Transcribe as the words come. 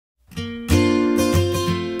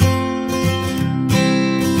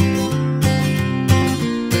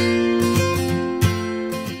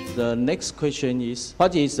next question is,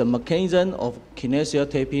 what is the mechanism of kinesio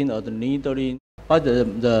taping or the needling? What is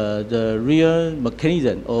the real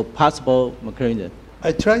mechanism or possible mechanism?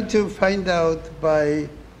 I tried to find out by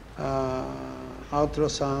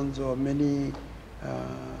ultrasounds or many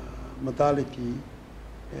modality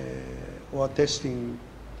or testing,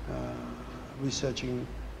 researching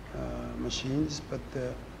machines, but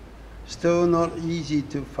still not easy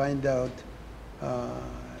to find out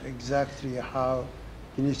exactly how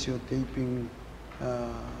kinesio taping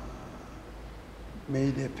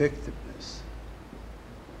made effectiveness.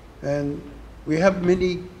 And we have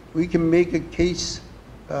many, we can make a case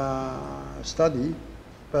study,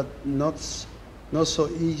 but not so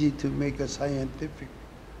easy to make a scientific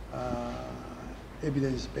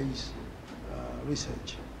evidence-based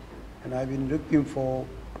research. And I've been looking for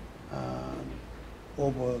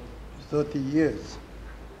over 30 years.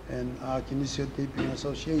 And our Kinesio Taping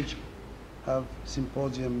Association have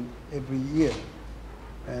symposium every year.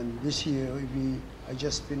 And this year, I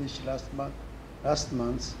just finished last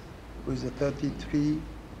month with 33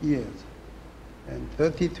 years. And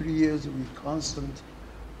 33 years we constant,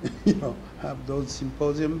 have those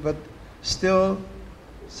symposiums, but still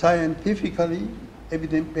scientifically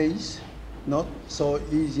evidence-based, not so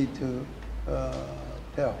easy to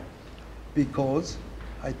tell. Because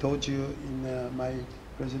I told you in my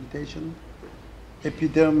presentation,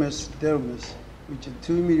 epidermis, dermis, which is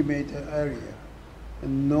 2 millimeter area,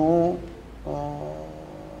 and no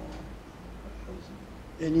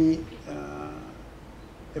any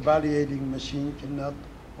evaluating machine cannot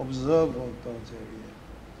observe all those areas.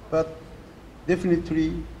 But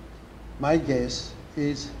definitely, my guess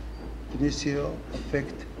is kinesio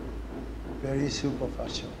affect very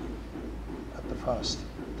superficial at the first.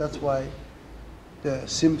 That's why the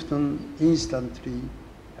symptom instantly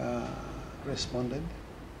responded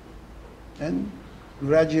and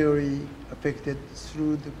gradually affected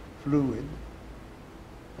through the fluid.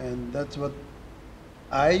 And that's what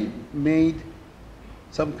I made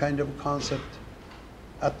some kind of concept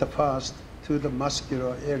at the first to the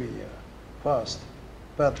muscular area first,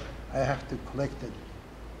 but I have to collect it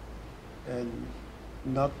and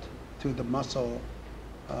not to the muscle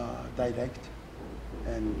direct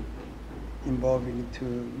and involving to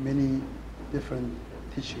many different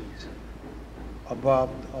tissues above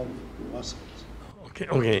of muscles.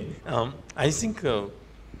 Okay. I think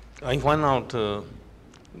I found out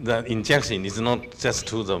that injection is not just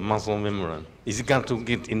to the muscle membrane. It's got to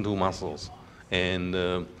get into muscles.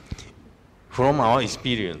 And from our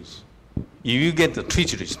experience, if you get the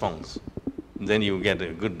twitch response, then you get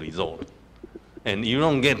a good result. And you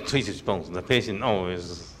don't get twitch response, the patient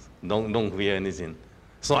always don't feel anything.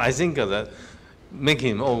 So I think that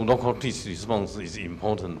making local twitch response is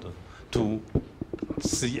important to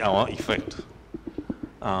see our effect.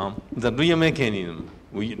 The real mechanism,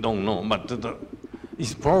 we don't know, but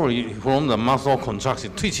it's probably from the muscle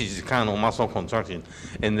contraction. Twitch is kind of muscle contraction,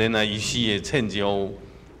 and then you see a change of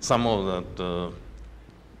some of the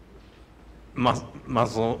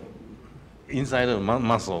muscle inside the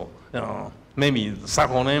muscle, maybe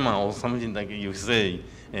sarcolemma or something like you say,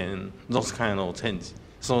 and those kind of change.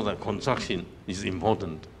 So the contraction is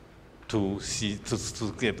important to see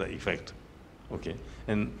to get the effect. Okay,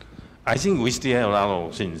 and I think we still have a lot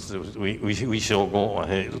of things we should go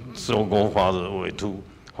ahead, so go further way to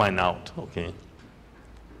find out. Okay.